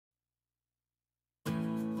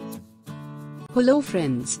Hello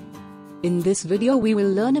friends. In this video we will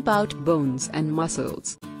learn about bones and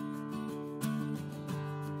muscles.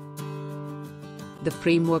 The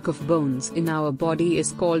framework of bones in our body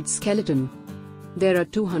is called skeleton. There are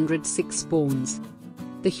 206 bones.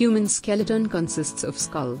 The human skeleton consists of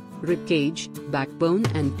skull, ribcage, backbone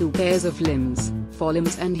and two pairs of limbs,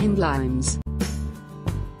 forelimbs and hindlimbs.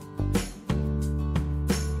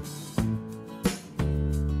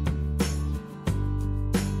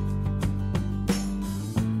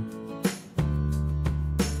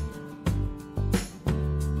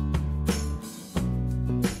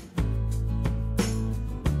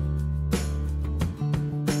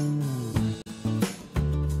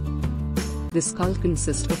 The skull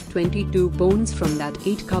consists of 22 bones, from that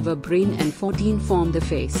 8 cover brain and 14 form the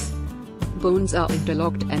face. Bones are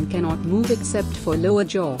interlocked and cannot move except for lower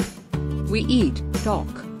jaw. We eat, talk,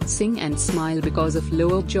 sing and smile because of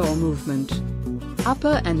lower jaw movement.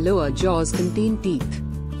 Upper and lower jaws contain teeth.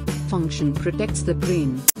 Function protects the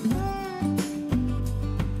brain.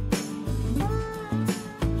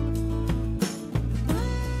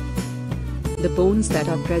 The bones that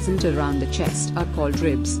are present around the chest are called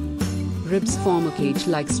ribs. Ribs form a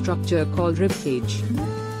cage-like structure called ribcage.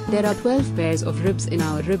 There are 12 pairs of ribs in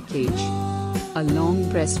our ribcage. A long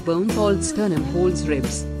breastbone called sternum holds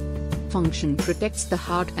ribs. Function protects the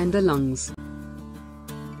heart and the lungs.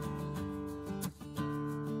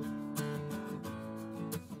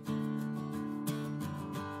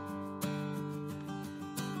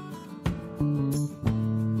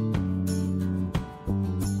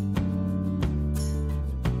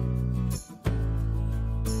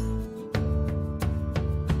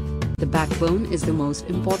 The backbone is the most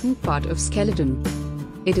important part of skeleton.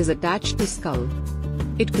 It is attached to skull.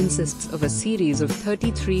 It consists of a series of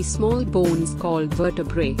 33 small bones called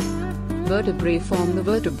vertebrae. Vertebrae form the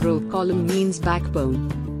vertebral column, means backbone.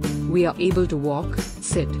 We are able to walk,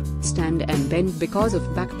 sit, stand and bend because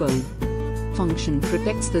of backbone. Function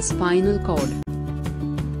protects the spinal cord.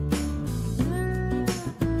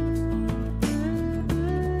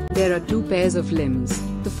 There are 2 pairs of limbs,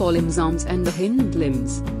 the forelimbs, arms and the hind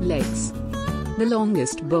limbs, legs. The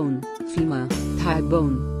longest bone, femur, thigh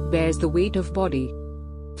bone, bears the weight of body.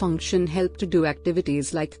 Function help to do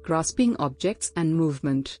activities like grasping objects and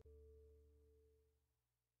movement.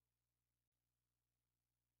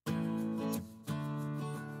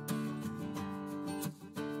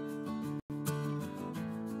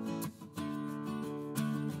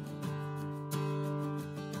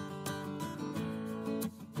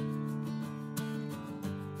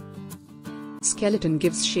 Skeleton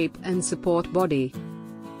gives shape and support body.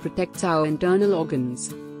 Protects our internal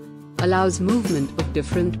organs. Allows movement of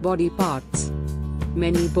different body parts.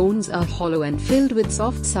 Many bones are hollow and filled with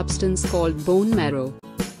soft substance called bone marrow.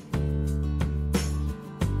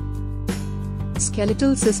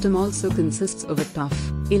 Skeletal system also consists of a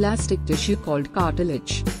tough, elastic tissue called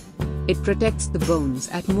cartilage. It protects the bones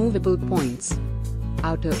at movable points.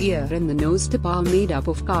 Outer ear and the nose tip are made up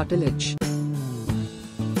of cartilage.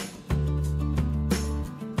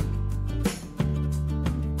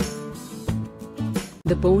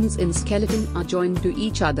 The bones in skeleton are joined to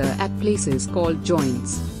each other at places called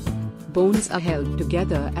joints. Bones are held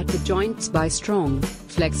together at the joints by strong,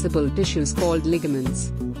 flexible tissues called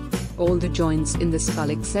ligaments. All the joints in the skull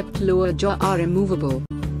except lower jaw are immovable.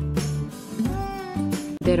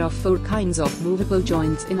 There are 4 kinds of movable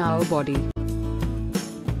joints in our body.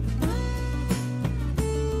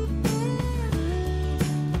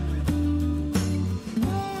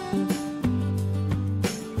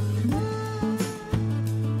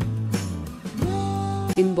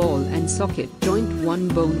 In ball and socket joint, one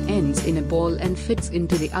bone ends in a ball and fits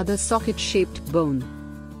into the other socket-shaped bone.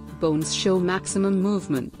 Bones show maximum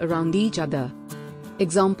movement around each other.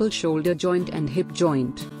 Example: shoulder joint and hip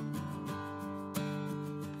joint.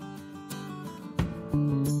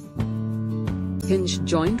 Hinge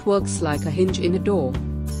joint works like a hinge in a door.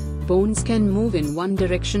 Bones can move in one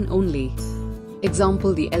direction only.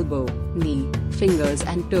 Example: the elbow, knee, fingers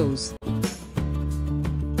and toes.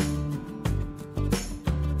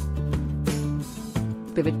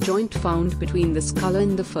 Pivot joint found between the skull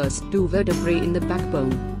and the first 2 vertebrae in the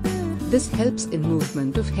backbone. This helps in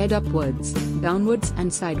movement of head upwards, downwards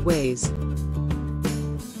and sideways.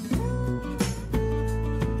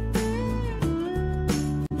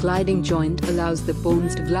 Gliding joint allows the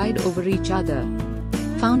bones to glide over each other.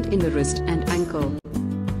 Found in the wrist and ankle.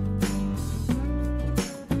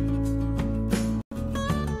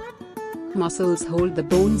 Muscles hold the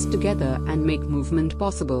bones together and make movement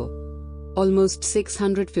possible. Almost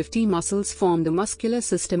 650 muscles form the muscular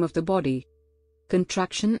system of the body.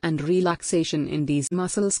 Contraction and relaxation in these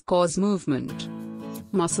muscles cause movement.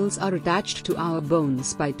 Muscles are attached to our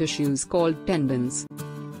bones by tissues called tendons.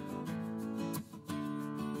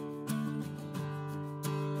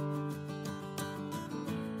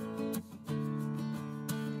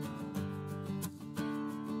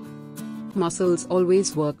 Muscles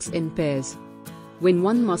always works in pairs. When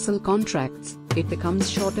one muscle contracts, it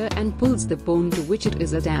becomes shorter and pulls the bone to which it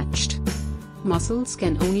is attached. Muscles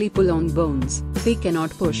can only pull on bones, they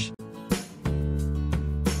cannot push.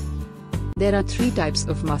 There are 3 types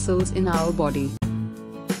of muscles in our body.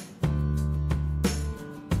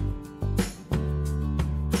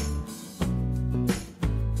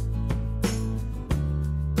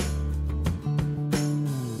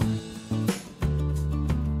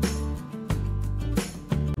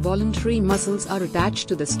 Voluntary muscles are attached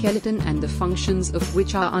to the skeleton and the functions of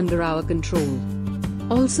which are under our control.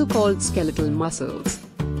 Also called skeletal muscles.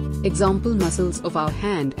 Example muscles of our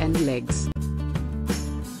hand and legs.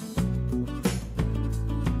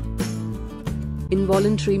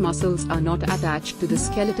 Involuntary muscles are not attached to the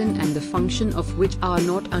skeleton and the function of which are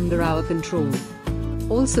not under our control.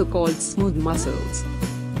 Also called smooth muscles.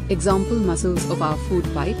 Example muscles of our food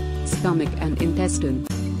pipe, stomach and intestine.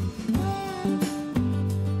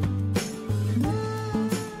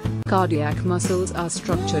 Cardiac muscles are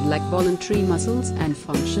structured like voluntary muscles and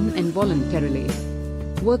function involuntarily.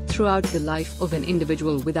 Work throughout the life of an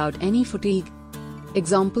individual without any fatigue.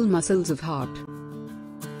 Example muscles of heart.